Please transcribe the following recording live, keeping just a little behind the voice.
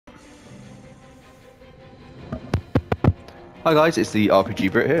Hi guys, it's the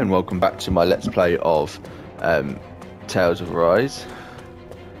RPG Brit here, and welcome back to my Let's Play of Tales of Arise.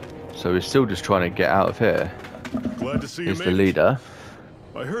 So we're still just trying to get out of here. Glad to see you Here's made the leader.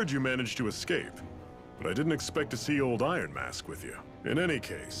 I heard you managed to escape, but I didn't expect to see old Iron Mask with you. In any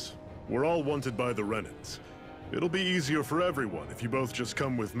case, we're all wanted by the Renans. It'll be easier for everyone if you both just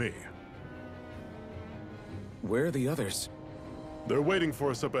come with me. Where are the others? They're waiting for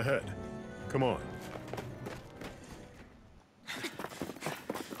us up ahead. Come on.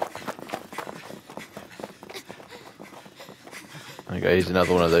 Okay, here's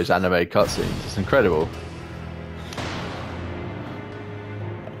another one of those anime cutscenes. It's incredible.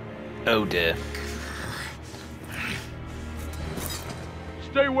 Oh dear.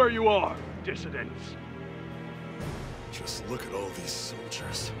 Stay where you are, dissidents. Just look at all these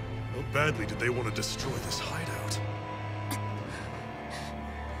soldiers. How badly did they want to destroy this hideout?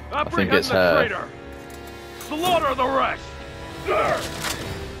 Apprehend it's the her. traitor! Slaughter the rest!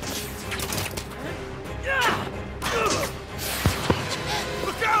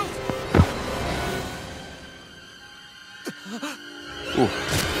 Look out! Ooh.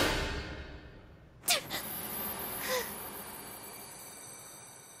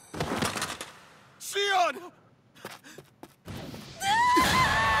 Sion!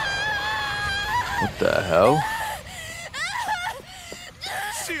 What the hell?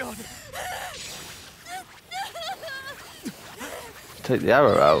 Sion! Take the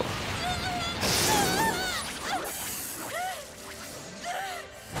arrow out.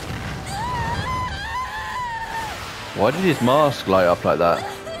 Why did his mask light up like that?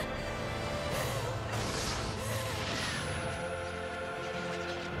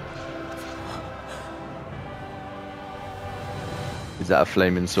 Is that a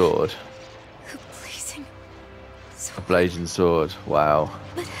flaming sword? Blazing. So, A blazing sword. Wow.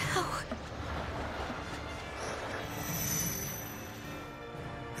 but how?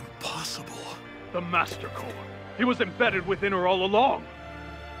 Impossible. The Master Core. He was embedded within her all along.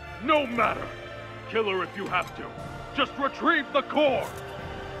 No matter. Kill her if you have to. Just retrieve the core.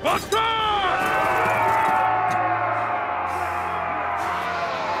 Attack!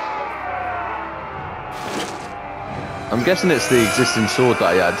 I'm guessing it's the existing sword that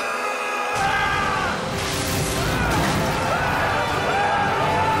I had.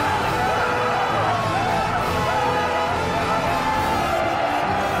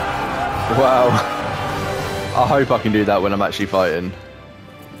 Wow. I hope I can do that when I'm actually fighting.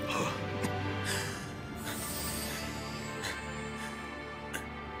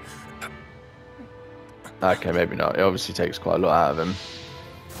 Okay, maybe not. It obviously takes quite a lot out of him.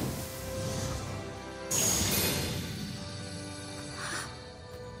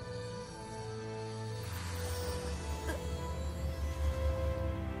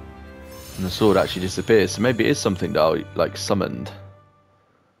 And the sword actually disappears, so maybe it is something that I like summoned.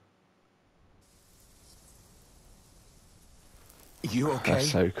 You okay?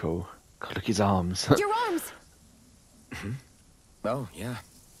 That's so cool. God, look at his arms. Your arms! Oh, yeah.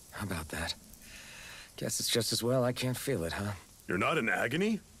 How about that? Guess it's just as well I can't feel it, huh? You're not in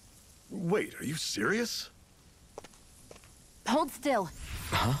agony? Wait, are you serious? Hold still.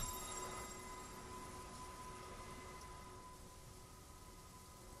 Huh?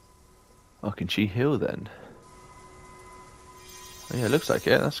 Oh, can she heal then? Oh, yeah, it looks like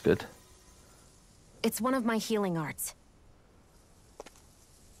it. That's good. It's one of my healing arts.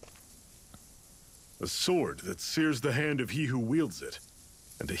 A sword that sears the hand of he who wields it,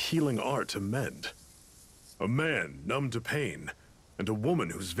 and a healing art to mend. A man numb to pain, and a woman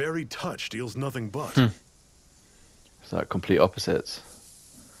whose very touch deals nothing but. It's like complete opposites.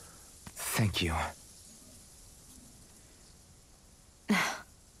 Thank you.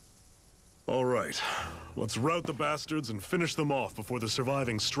 All right, let's rout the bastards and finish them off before the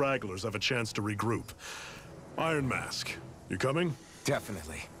surviving stragglers have a chance to regroup. Iron Mask, you coming?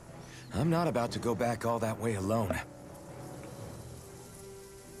 Definitely. I'm not about to go back all that way alone.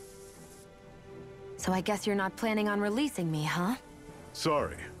 So I guess you're not planning on releasing me, huh?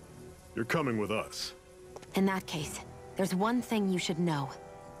 Sorry, you're coming with us. In that case, there's one thing you should know.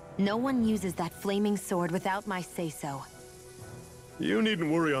 No one uses that flaming sword without my say-so. You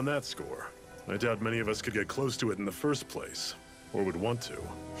needn't worry on that score. I doubt many of us could get close to it in the first place, or would want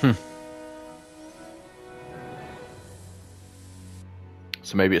to.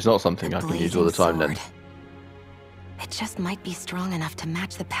 So maybe it's not something I can use all the time then. Blazing sword. It just might be strong enough to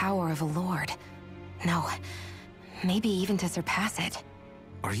match the power of a lord. No, maybe even to surpass it.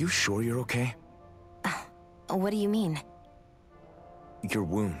 Are you sure you're okay? What do you mean? Your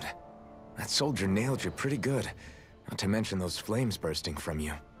wound. That soldier nailed you pretty good. Not to mention those flames bursting from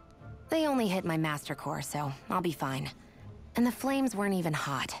you. They only hit my master core, so I'll be fine. And the flames weren't even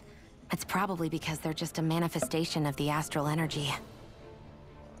hot. It's probably because they're just a manifestation of the astral energy.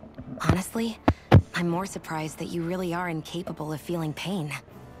 Honestly, I'm more surprised that you really are incapable of feeling pain.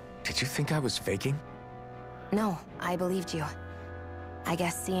 Did you think I was faking? No, I believed you. I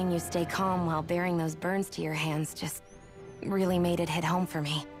guess seeing you stay calm while bearing those burns to your hands just really made it hit home for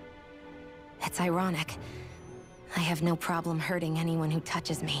me. It's ironic. I have no problem hurting anyone who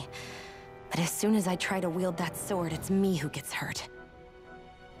touches me. But as soon as I try to wield that sword, it's me who gets hurt.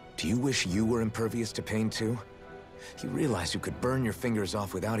 Do you wish you were impervious to pain too? You realize you could burn your fingers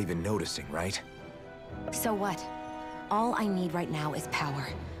off without even noticing, right? So what? All I need right now is power.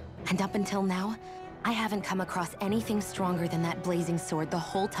 And up until now, I haven't come across anything stronger than that blazing sword the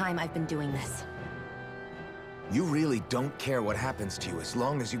whole time I've been doing this. You really don't care what happens to you as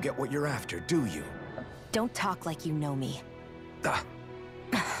long as you get what you're after, do you? Don't talk like you know me.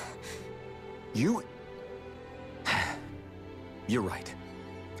 You... You're right.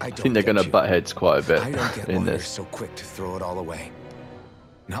 I think they're gonna butt heads quite a bit I don't get in why this. You're so quick to throw it all away.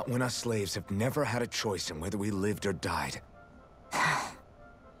 Not when us slaves have never had a choice in whether we lived or died.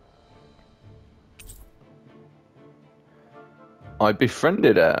 I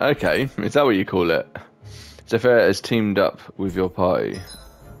befriended her. Okay, is that what you call it? Zephyr has teamed up with your party.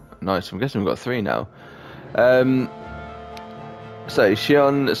 Nice. I'm guessing we've got 3 now. So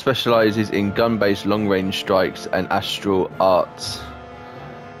Xion specializes in gun-based long-range strikes and astral arts.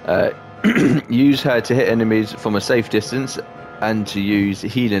 Use her to hit enemies from a safe distance and to use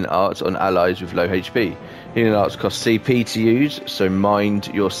healing arts on allies with low HP. Healing arts cost CP to use, so mind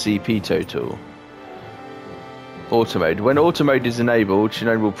your CP total. Auto mode. When auto mode is enabled,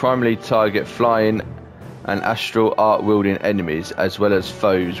 Shinon will primarily target flying and astral art wielding enemies as well as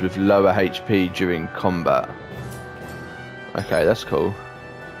foes with lower HP during combat. Okay, that's cool.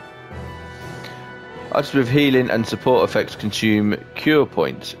 Arts with healing and support effects consume cure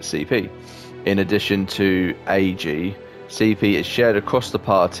points CP. In addition to AG, CP is shared across the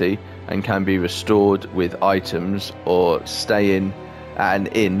party and can be restored with items or staying at an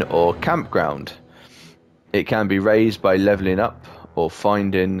inn or campground. It can be raised by leveling up or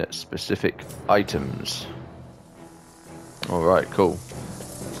finding specific items. Alright, cool.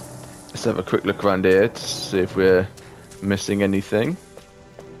 Let's have a quick look around here to see if we're missing anything.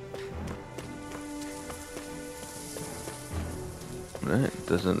 It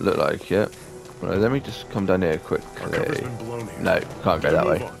doesn't look like it. Well, let me just come down here quickly. Our cover's been blown here. No, can't go that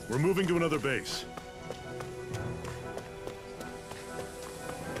way. On. We're moving to another base.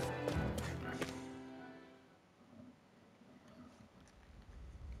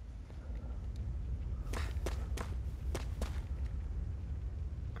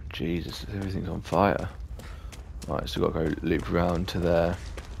 Jesus, everything's on fire. Right, so we've got to go loop around to there.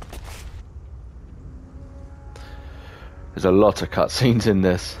 There's a lot of cutscenes in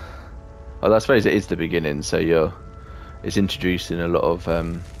this. Well, I suppose it is the beginning, so it's introducing a lot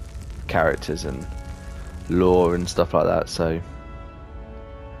of characters and lore and stuff like that, so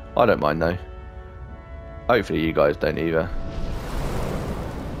I don't mind though. Hopefully you guys don't either.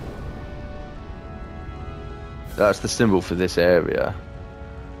 That's the symbol for this area.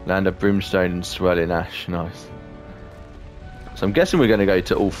 Land of brimstone and swirling ash. Nice. So I'm guessing we're going to go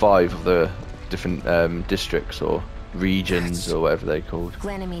to all 5 of the different districts or regions or whatever they're called.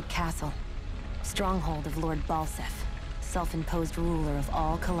 Glanamede Castle. Stronghold of Lord Balseph. Self-imposed ruler of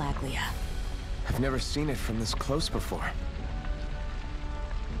all Calaglia. I've never seen it from this close before.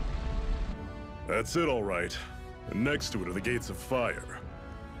 That's it, all right. And next to it are the Gates of Fire.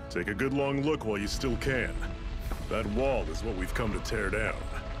 Take a good long look while you still can. That wall is what we've come to tear down.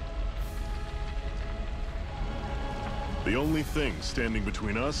 The only thing standing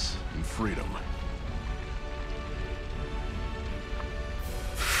between us and freedom.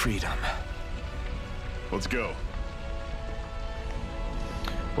 Freedom. Let's go.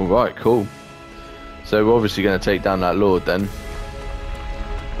 Alright, cool. So we're obviously going to take down that Lord then.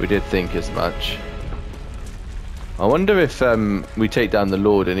 We did think as much. I wonder if we take down the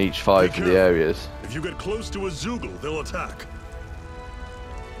Lord in each 5 of the areas. If you get close to a Zoogle, they'll attack.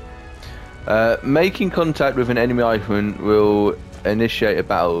 Making contact with an enemy icon will initiate a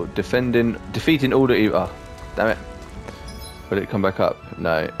battle. Defeating all the... Oh, damn it. Will it come back up?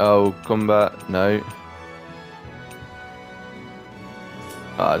 No. Oh, combat. No.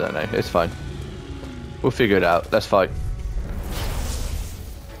 Oh, I don't know. It's fine. We'll figure it out. Let's fight.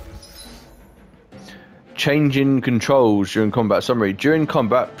 Changing controls during combat. Summary. During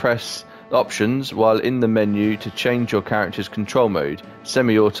combat, press options while in the menu to change your character's control mode.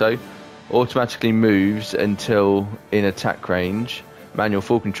 Semi-auto. Automatically moves until in attack range. Manual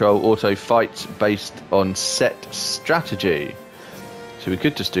full control, auto fights based on set strategy. So we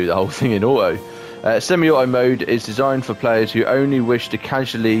could just do the whole thing in auto. Semi-auto mode is designed for players who only wish to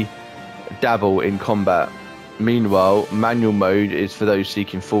casually dabble in combat. Meanwhile, manual mode is for those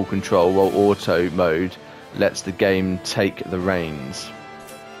seeking full control, while auto mode lets the game take the reins.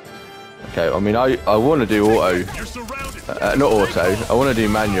 Okay, I mean, I want to do auto, not auto, I want to do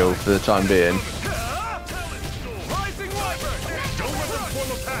manual for the time being.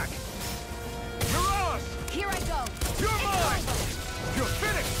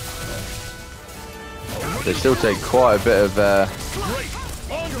 They still take quite a bit of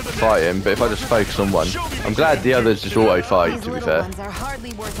fighting, but if I just focus on one, I'm glad the others just auto fight, to be fair.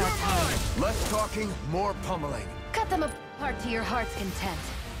 Less talking, more pummeling. Cut them apart to your heart's content.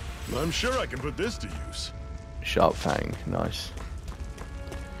 I'm sure I can put this to use. Sharp Fang, nice.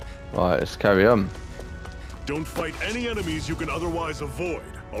 Right, let's carry on. Don't fight any enemies you can otherwise avoid,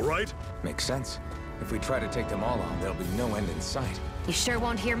 alright? Makes sense. If we try to take them all on, there'll be no end in sight. You sure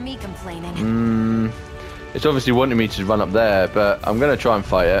won't hear me complaining. It's obviously wanting me to run up there, but I'm going to try and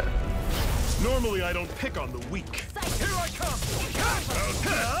fight it. Normally I don't pick on the weak. Here I come!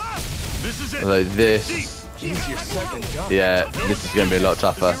 This is it! Although this... Easier said than done. Yeah, this is going to be a lot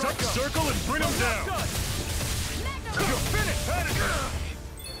tougher. Circle and bring him down!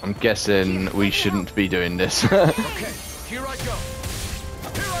 I'm guessing we shouldn't be doing this. Okay, here I go.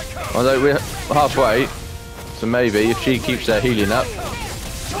 Here I come. Although we're halfway, so maybe if she keeps her healing up.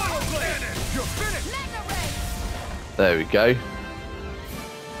 There we go.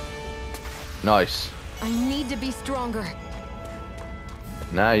 Nice. I need to be stronger.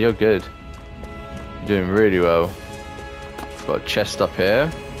 Nah, you're good. You're doing really well. Got a chest up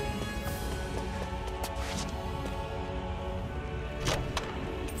here.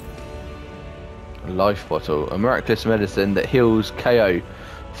 A life bottle. A miraculous medicine that heals KO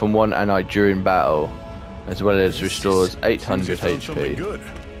from one ally during battle, as well as restores 800 Something HP. good.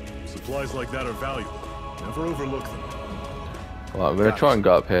 Supplies like that are valuable. Never overlook them. Right, I'm going to try and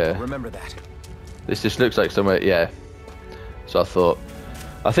go up here. Remember that. This just looks like somewhere, yeah. So I thought,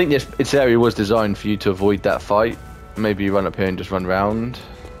 I think this area was designed for you to avoid that fight. Maybe you run up here and just run round.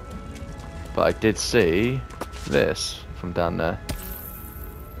 But I did see this from down there.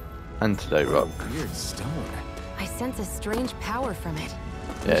 Antidote rock. Weird stone. I sense a strange power from it.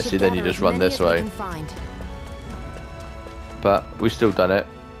 Yeah, We see, should then you gather just as run many this as we way. can find. But we've still done it.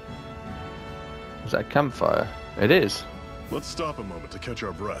 Is that a campfire? It is. Let's stop a moment to catch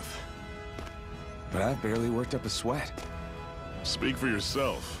our breath. But I've barely worked up a sweat. Speak for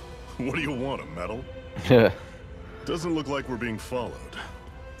yourself. What do you want, a medal? Yeah. Doesn't look like we're being followed.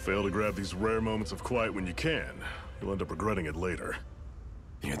 Fail to grab these rare moments of quiet when you can. You'll end up regretting it later.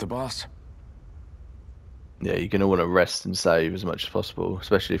 You're the boss. Yeah, you're going to want to rest and save as much as possible,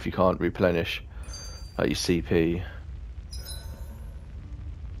 especially if you can't replenish your CP.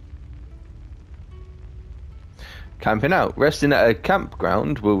 Camping out. Resting at a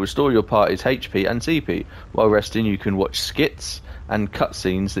campground will restore your party's HP and CP. While resting, you can watch skits and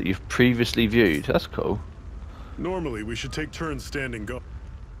cutscenes that you've previously viewed. That's cool. Normally, we should take turns standing guard.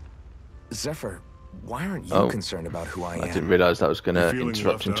 Zephyr, why aren't you concerned about who I am? I didn't realise that was going to Feeling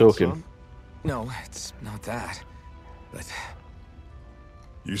interrupt left him out, talking. son? No, it's not that. But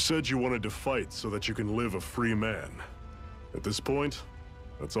You said you wanted to fight so that you can live a free man. At this point,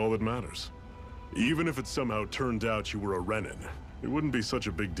 that's all that matters. Even if it somehow turned out you were a Renin, it wouldn't be such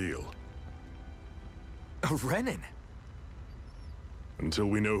a big deal. a Renin. Until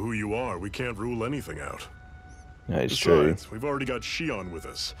we know who you are, we can't rule anything out. Yeah, it's true. Besides, we've already got Shion with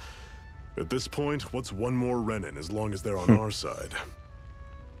us. At this point, what's one more Renin as long as they're on our side?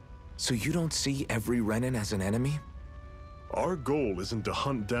 So you don't see every Renin as an enemy? Our goal isn't to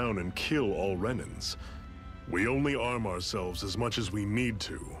hunt down and kill all Renins. We only arm ourselves as much as we need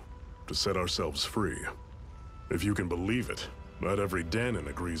to set ourselves free. If you can believe it, not every Danon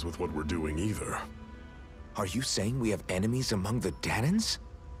agrees with what we're doing either. Are you saying we have enemies among the Danons?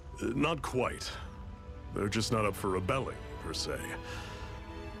 Not quite. They're just not up for rebelling, per se.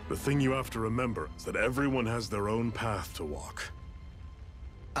 The thing you have to remember is that everyone has their own path to walk.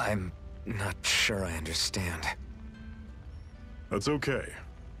 I'm not sure I understand. That's okay.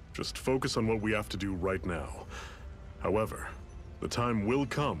 Just focus on what we have to do right now. However, the time will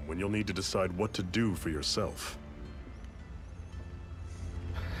come when you'll need to decide what to do for yourself.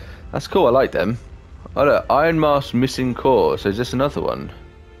 That's cool, I like them. Oh look, Iron Mask missing core, so is this another one?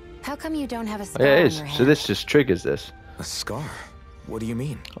 How come you don't have a Oh, scar yeah, it on is. your hand? So this just triggers this. A scar? What do you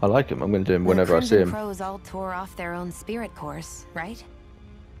mean? I like him, I'm going to do him The whenever I see Crimson him. Crows all tore off their own spirit cores, right?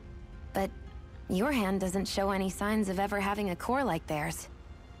 But Your hand doesn't show any signs of ever having a core like theirs.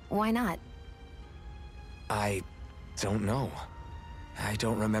 Why not? I don't know. I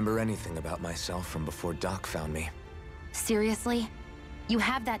don't remember anything about myself from before Doc found me. Seriously? You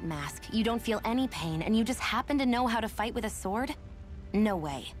have that mask, you don't feel any pain, and you just happen to know how to fight with a sword? No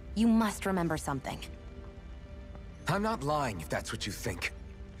way. You must remember something. I'm not lying if that's what you think.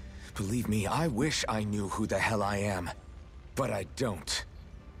 Believe me, I wish I knew who the hell I am. But I don't.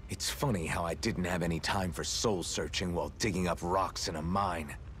 It's funny how I didn't have any time for soul searching while digging up rocks in a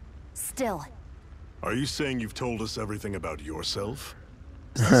mine. Still. Are you saying you've told us everything about yourself?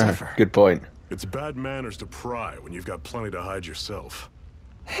 Zephyr. Good point. It's bad manners to pry when you've got plenty to hide yourself.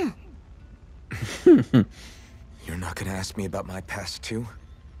 You're not gonna ask me about my past too?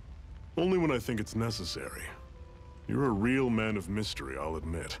 Only when I think it's necessary. You're a real man of mystery, I'll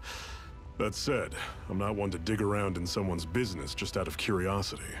admit. That said, I'm not one to dig around in someone's business just out of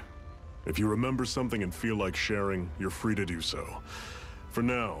curiosity. If you remember something and feel like sharing, you're free to do so. For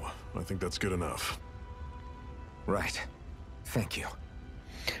now, I think that's good enough. Right. Thank you.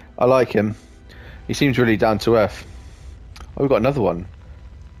 I like him. He seems really down to earth. Oh, we've got another one.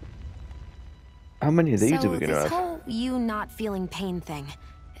 How many of these are we going to this have? whole you not feeling pain thing,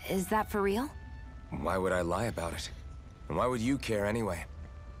 is that for real? Why would I lie about it? And why would you care anyway?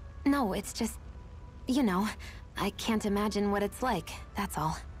 No, it's just... You know, I can't imagine what it's like, that's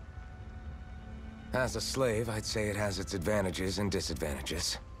all. As a slave, I'd say it has its advantages and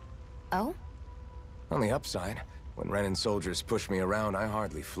disadvantages. Oh? On the upside, when Renan soldiers push me around, I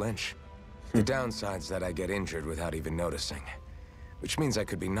hardly flinch. The downside's that I get injured without even noticing. Which means I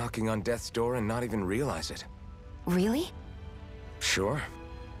could be knocking on death's door and not even realize it. Really? Sure.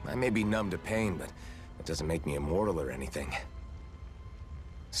 I may be numb to pain, but that doesn't make me immortal or anything.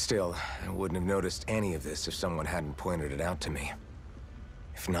 Still, I wouldn't have noticed any of this if someone hadn't pointed it out to me.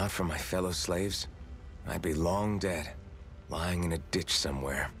 If not for my fellow slaves, I'd be long dead, lying in a ditch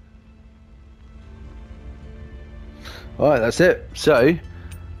somewhere. Alright, that's it. So,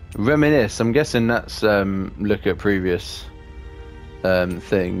 reminisce. I'm guessing that's look at previous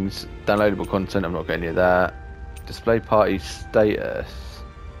things. Downloadable content, I'm not getting any of that. Display party status.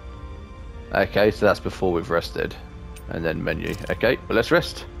 Okay, so that's before we've rested. And then menu. Okay, well, let's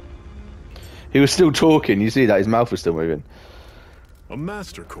rest. He was still talking. You see that? His mouth was still moving. A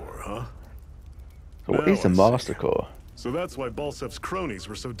Master Core, huh? So what Now is a I see. Master Core? So that's why Balsef's cronies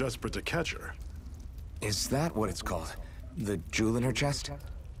were so desperate to catch her. Is that what it's called? The jewel in her chest?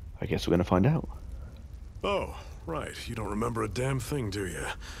 I guess we're going to find out. Oh, right. You don't remember a damn thing, do you?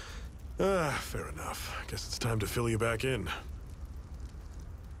 Fair enough. Guess it's time to fill you back in.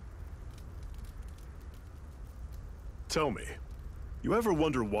 Tell me, you ever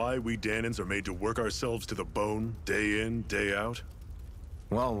wonder why we Dahnans are made to work ourselves to the bone, day in, day out?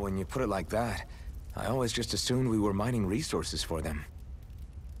 Well, when you put it like that, I always just assumed we were mining resources for them.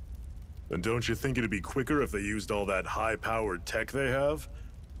 And don't you think it'd be quicker if they used all that high-powered tech they have?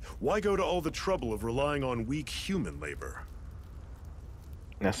 Why go to all the trouble of relying on weak human labor?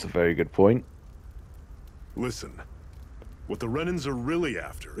 That's a very good point. Listen, what the Renans are really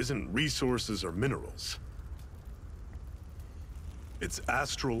after isn't resources or minerals. It's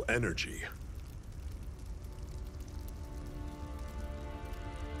astral energy.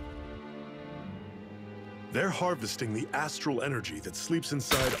 They're harvesting the astral energy that sleeps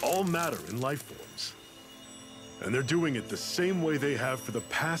inside all matter in life forms. And they're doing it the same way they have for the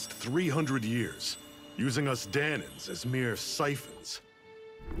past 300 years, using us Dahnans as mere siphons.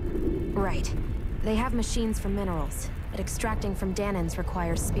 Right. They have machines for minerals, but extracting from Dahnans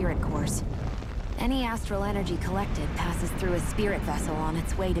requires spirit cores. Any astral energy collected passes through a spirit vessel on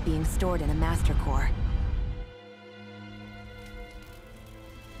its way to being stored in a Master Core.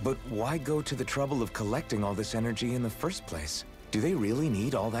 But why go to the trouble of collecting all this energy in the first place? Do they really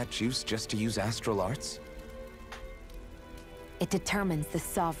need all that juice just to use astral arts? It determines the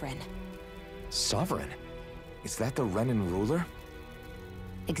Sovereign. Sovereign? Is that the Renan ruler?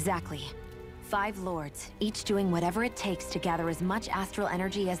 Exactly. 5 lords, each doing whatever it takes to gather as much astral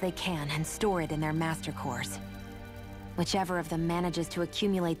energy as they can and store it in their Master Cores. Whichever of them manages to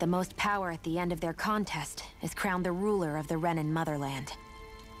accumulate the most power at the end of their contest is crowned the ruler of the Renan motherland.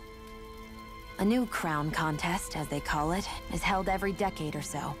 A new crown contest, as they call it, is held every decade or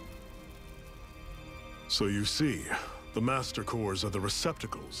so. So you see, the Master Cores are the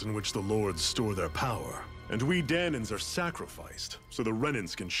receptacles in which the Lords store their power. And we Dahnans are sacrificed, so the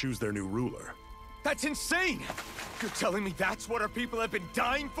Renans can choose their new ruler. That's insane! You're telling me that's what our people have been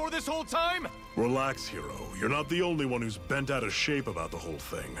dying for this whole time? Relax, hero. You're not the only one who's bent out of shape about the whole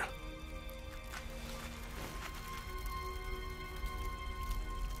thing.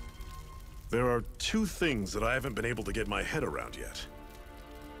 There are two things that I haven't been able to get my head around yet.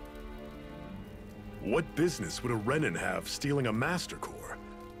 What business would a Renan have stealing a Master Core?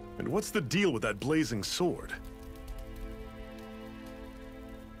 And what's the deal with that blazing sword?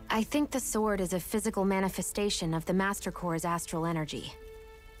 I think the sword is a physical manifestation of the Master Core's astral energy.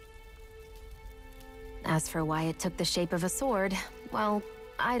 As for why it took the shape of a sword, well,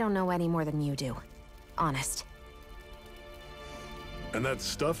 I don't know any more than you do. Honest. And that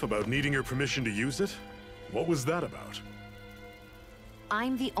stuff about needing your permission to use it? What was that about?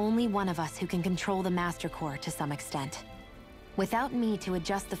 I'm the only one of us who can control the Master Core to some extent. Without me to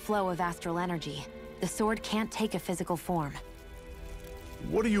adjust the flow of astral energy, the sword can't take a physical form.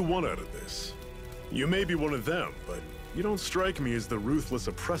 What do you want out of this? You may be one of them, but you don't strike me as the ruthless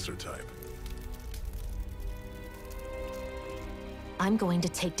oppressor type. I'm going to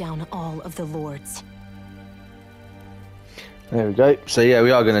take down all of the Lords. There we go. So yeah,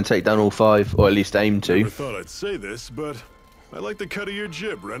 we are going to take down all 5, or at least aim to. Never thought I'd say this, but I like the cut of your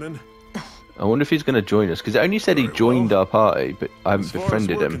jib, Renan. I wonder if he's going to join us, because it only said he joined our party, but I haven't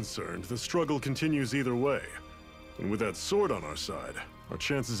befriended him. As far as we're concerned, the struggle continues either way. And with that sword on our side, our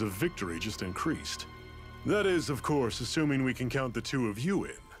chances of victory just increased. That is, of course, assuming we can count the two of you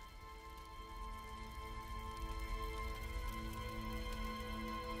in.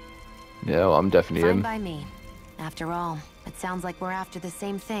 Yeah, well, I'm definitely Fine in. by me. After all, it sounds like we're after the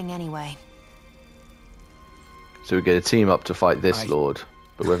same thing anyway. So we get a team up to fight this Lord,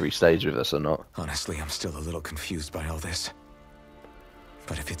 but whether he stays with us or not. Honestly, I'm still a little confused by all this.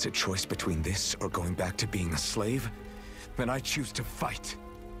 But if it's a choice between this or going back to being a slave, then I choose to fight.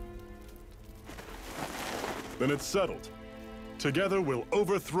 Then it's settled. Together we'll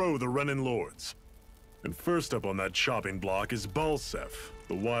overthrow the Renan Lords. And first up on that chopping block is Balseph,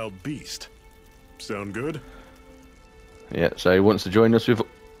 the wild beast. Sound good? Yeah, so he wants to join us with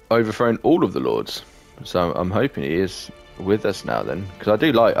overthrowing all of the Lords. So I'm hoping he is with us now then, because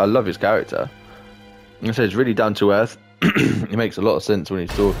I love his character. I say he's really down to earth. He makes a lot of sense when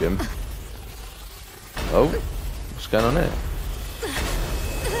he's talking. Oh, what's going on here?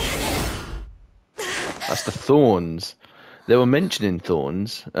 That's the Thorns. They were mentioning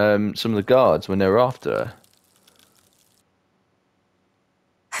Thorns, some of the guards, when they were after her.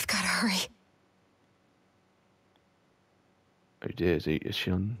 I've got to hurry. Oh dear, is she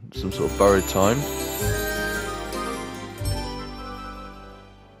on some sort of borrowed time?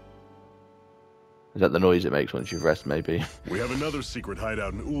 Is that the noise it makes once you've rest, maybe? We have another secret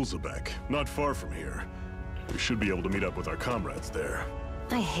hideout in Ulzebek, not far from here. We should be able to meet up with our comrades there.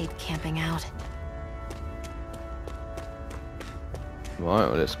 I hate camping out. Right,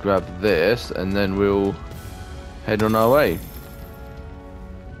 well, let's grab this and then we'll head on our way.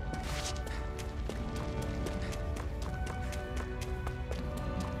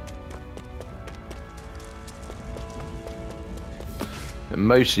 It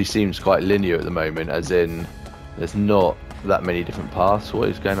mostly seems quite linear at the moment, as in there's not that many different paths. What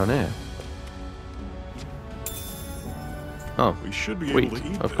is going on here? Oh, We should be wheat, able to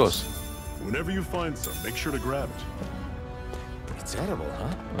eat of this. course. Whenever you find some, make sure to grab it. It's edible,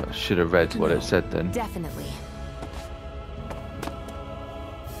 huh? I should have read what it said then. Definitely.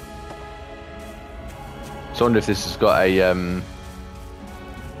 So I wonder if this has got a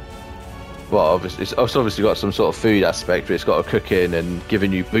well, obviously it's obviously got some sort of food aspect, but it's got a cooking and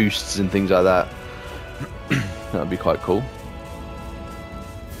giving you boosts and things like that. That'd be quite cool.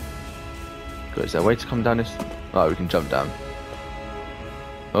 Good, is there a way to come down this? Oh, we can jump down.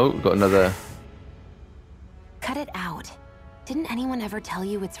 Oh, we've got another. Cut it out. Didn't anyone ever tell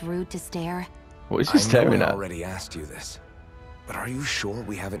you it's rude to stare? What is he staring I at? already asked you this, but are you sure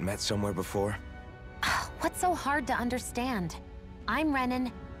we haven't met somewhere before? What's so hard to understand? I'm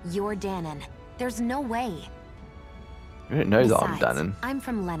Renan, you're Danon. There's no way. You don't know that I'm Besides, Danon. I'm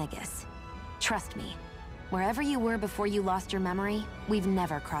from Lenegis. Trust me, wherever you were before you lost your memory, we've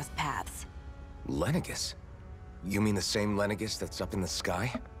never crossed paths. Lenegis? You mean the same Lenegis that's up in the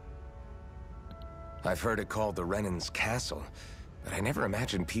sky? I've heard it called the Renan's Castle, but I never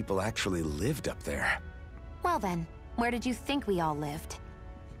imagined people actually lived up there. Well then, where did you think we all lived?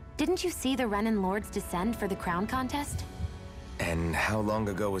 Didn't you see the Renan Lords descend for the crown contest? And how long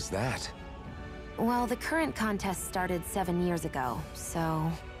ago was that? Well, the current contest started 7 years ago,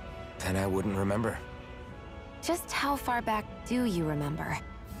 so... Then I wouldn't remember. Just how far back do you remember?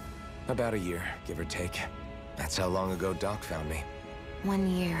 About a year, give or take. That's how long ago Doc found me. 1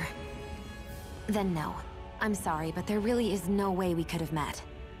 year. Then no. I'm sorry, but there really is no way we could have met.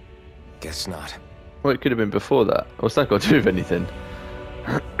 Guess not. Well, it could have been before that. What's that got to do with anything?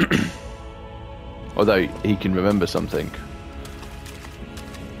 Although he can remember something.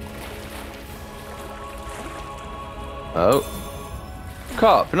 Oh.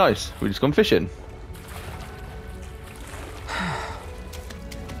 Carp, nice. We just gone fishing.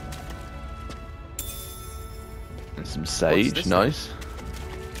 And some sage, nice.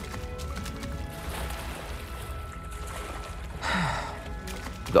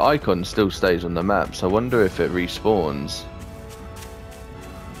 The icon still stays on the map, so I wonder if it respawns.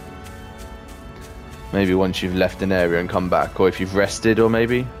 Maybe once you've left an area and come back, or if you've rested, or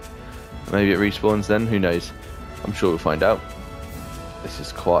maybe it respawns then, who knows. I'm sure we'll find out. This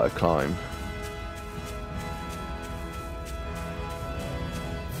is quite a climb.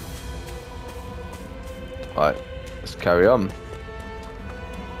 Alright, let's carry on.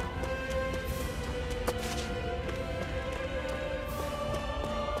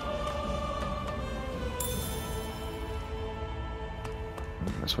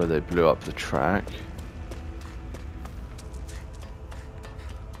 That's where they blew up the track.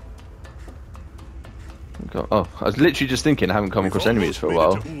 Oh, I was literally just thinking I haven't come across enemies for a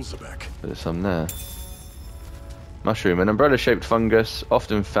while. But there's some there. Mushroom, an umbrella-shaped fungus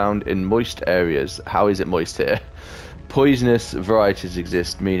often found in moist areas. How is it moist here? Poisonous varieties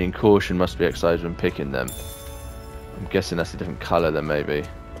exist, meaning caution must be exercised when picking them. I'm guessing that's a different colour then, maybe.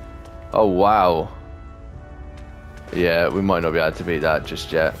 Oh, wow. Yeah, we might not be able to beat that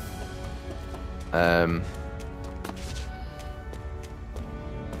just yet.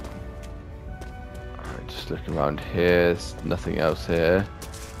 Just looking around here, there's nothing else here.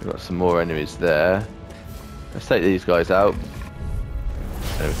 We've got some more enemies there. Let's take these guys out.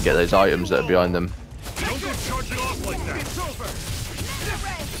 And we can get those items that are behind them. Don't go charging off like that.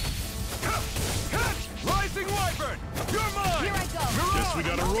 Rising Wyvern! You're mine! Here I go. Guess we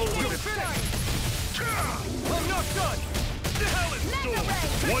gotta roll with it. I'm not done!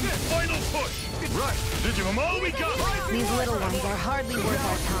 One final push. Right. Did you them all we got? These little ones are hardly worth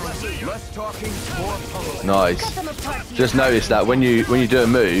our time. Less talking, more pummeling. Nice. Cut them apart. Just notice that when you do a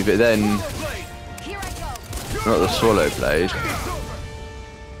move, it then, Here I go. not the swallow blade,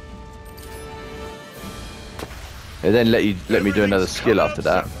 it then let me do another skill after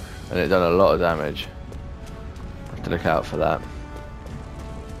that, and it done a lot of damage. Have to look out for that.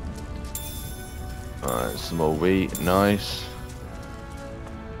 Alright, some more wheat, nice.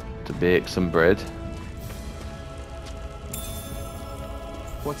 To bake some bread.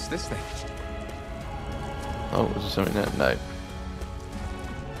 What's this thing? Oh, was there something there? No.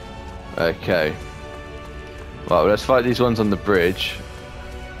 Okay. Right, well, let's fight these ones on the bridge.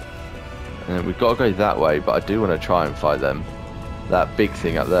 And then we've got to go that way, but I do want to try and fight them. That big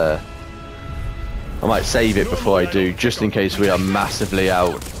thing up there. I might save it before I do, just in case we are massively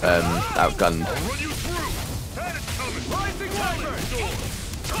outgunned.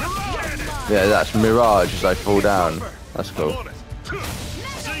 Yeah, that's Mirage as I fall down. That's cool.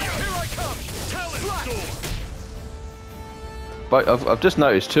 But I've just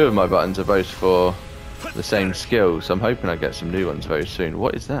noticed two of my buttons are both for the same skill, so I'm hoping I get some new ones very soon.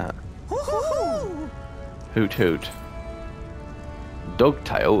 What is that? Hoot hoot.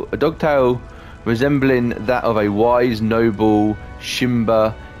 Dogtail? A dogtail resembling that of a wise, noble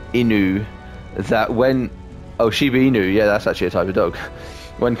Shimba Inu that when... Oh, Shiba Inu, yeah, that's actually a type of dog.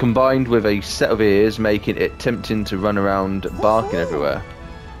 When combined with a set of ears, making it tempting to run around barking everywhere.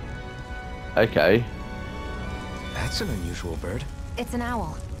 Okay. That's an unusual bird. It's an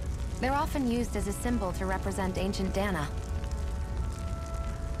owl. They're often used as a symbol to represent ancient Dana.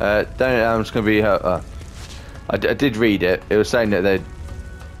 I'm just going to be... I did read it. It was saying that they,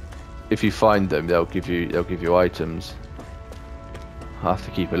 if you find them, they'll give you items. I'll have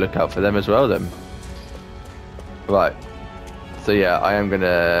to keep a lookout for them as well then. Right. So yeah, I am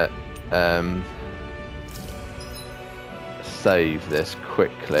gonna save this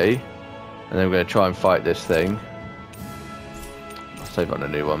quickly, and then we're gonna try and fight this thing. I'll save on a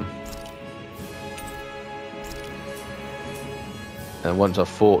new one. And once I've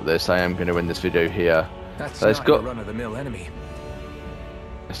fought this, I am gonna win this video here. That's So not it's got a run-of-the-mill enemy.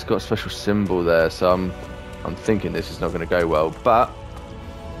 It's got a special symbol there, so I'm thinking this is not gonna go well, but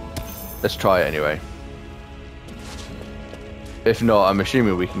let's try it anyway. If not, I'm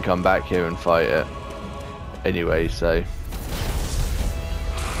assuming we can come back here and fight it anyway, so...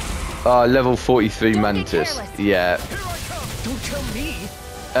 level 43 Mantis. Yeah. Don't tell me.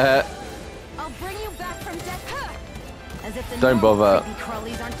 I'll bring you back from death. As if the Don't normal bother. creepy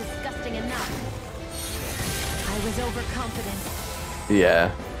crawlies aren't disgusting enough. I was overconfident.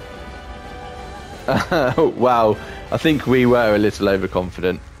 Yeah. Wow. I think we were a little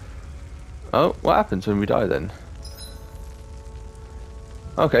overconfident. Oh, what happens when we die then?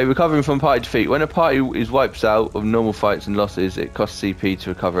 Okay, recovering from party defeat. When a party is wiped out of normal fights and losses, it costs CP to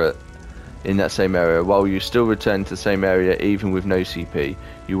recover it. in that same area, while you still return to the same area even with no CP.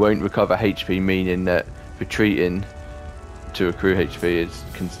 You won't recover HP, meaning that retreating to accrue HP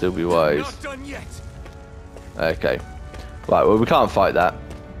can still be wise. Not done yet. Okay. Right, well we can't fight that.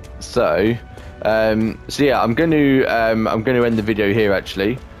 So yeah, I'm going to end the video here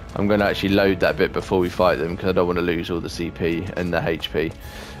actually. I'm going to actually load that bit before we fight them because I don't want to lose all the CP and the HP.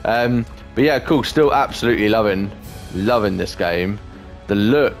 But yeah, cool. Still absolutely loving this game. The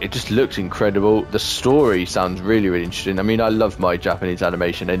look, it just looks incredible. The story sounds really, really interesting. I mean, I love my Japanese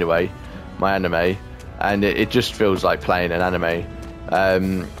animation anyway, my anime, and it just feels like playing an anime.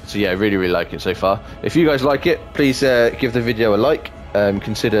 So yeah, really, really like it so far. If you guys like it, please give the video a like.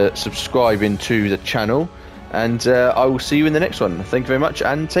 Consider subscribing to the channel, and I will see you in the next one. Thank you very much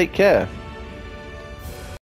and take care.